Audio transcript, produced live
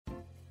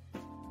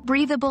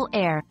Breathable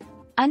air.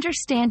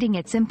 Understanding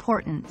its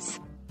importance.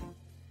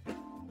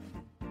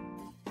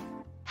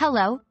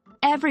 Hello,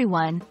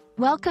 everyone.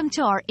 Welcome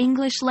to our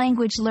English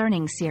language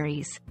learning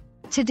series.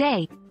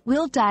 Today,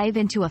 we'll dive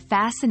into a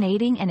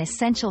fascinating and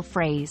essential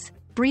phrase,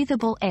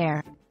 breathable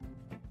air.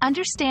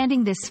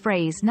 Understanding this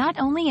phrase not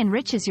only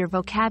enriches your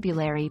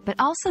vocabulary but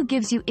also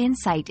gives you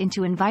insight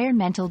into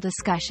environmental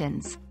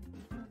discussions.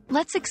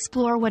 Let's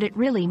explore what it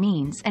really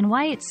means and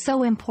why it's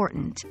so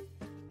important.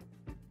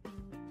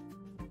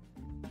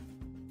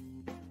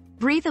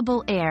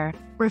 Breathable air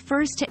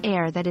refers to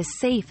air that is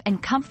safe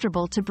and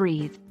comfortable to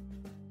breathe.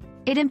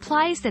 It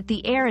implies that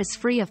the air is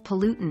free of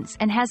pollutants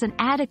and has an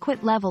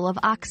adequate level of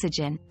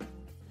oxygen.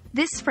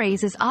 This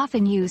phrase is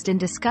often used in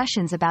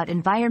discussions about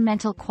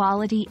environmental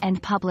quality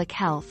and public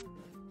health.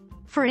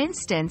 For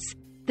instance,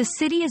 the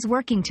city is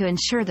working to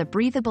ensure the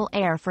breathable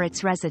air for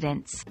its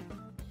residents.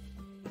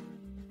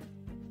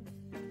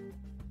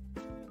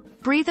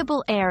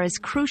 Breathable air is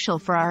crucial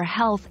for our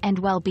health and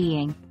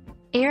well-being.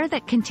 Air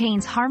that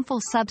contains harmful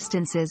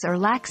substances or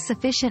lacks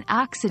sufficient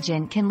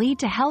oxygen can lead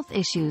to health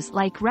issues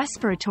like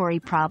respiratory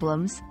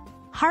problems,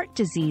 heart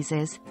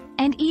diseases,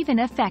 and even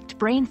affect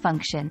brain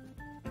function.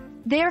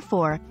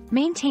 Therefore,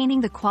 maintaining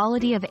the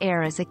quality of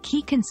air is a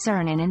key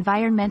concern in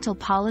environmental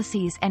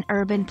policies and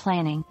urban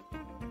planning.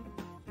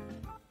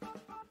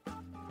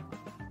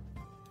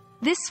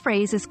 This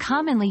phrase is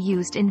commonly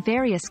used in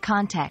various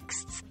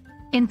contexts.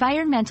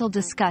 Environmental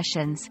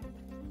discussions,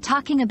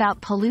 talking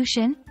about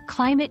pollution,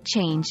 climate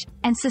change,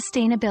 and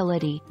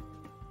sustainability.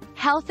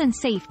 Health and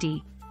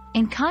safety,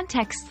 in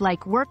contexts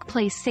like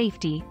workplace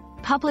safety,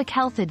 public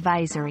health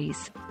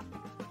advisories.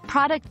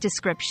 Product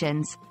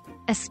descriptions,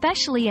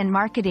 especially in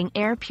marketing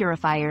air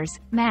purifiers,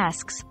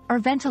 masks, or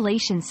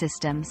ventilation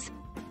systems.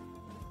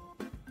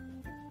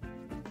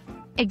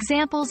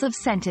 Examples of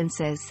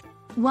sentences.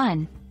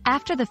 1.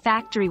 After the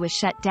factory was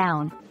shut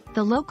down,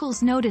 the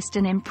locals noticed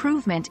an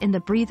improvement in the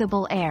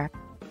breathable air.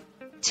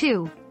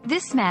 2.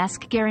 This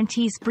mask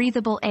guarantees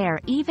breathable air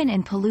even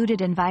in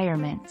polluted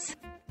environments.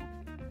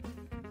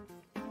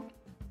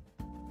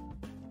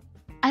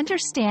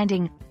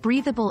 Understanding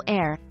breathable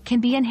air can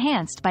be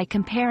enhanced by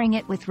comparing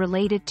it with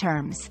related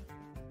terms.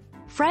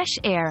 Fresh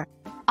air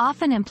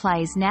often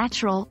implies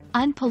natural,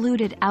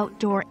 unpolluted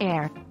outdoor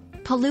air.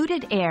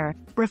 Polluted air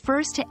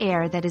refers to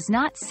air that is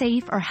not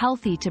safe or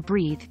healthy to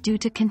breathe due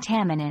to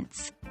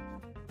contaminants.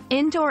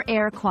 Indoor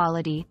air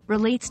quality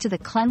relates to the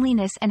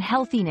cleanliness and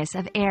healthiness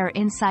of air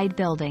inside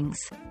buildings.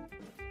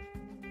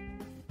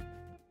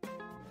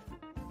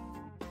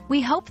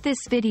 We hope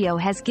this video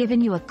has given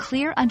you a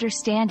clear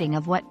understanding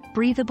of what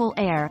breathable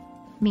air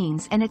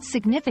means and its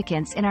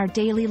significance in our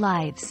daily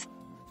lives.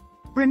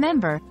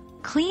 Remember,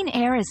 clean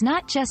air is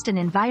not just an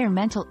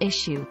environmental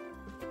issue.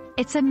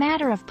 It's a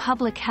matter of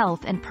public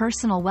health and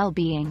personal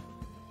well-being.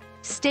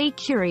 Stay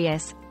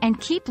curious and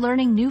keep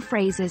learning new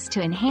phrases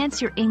to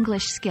enhance your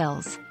English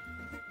skills.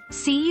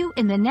 See you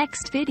in the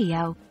next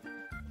video.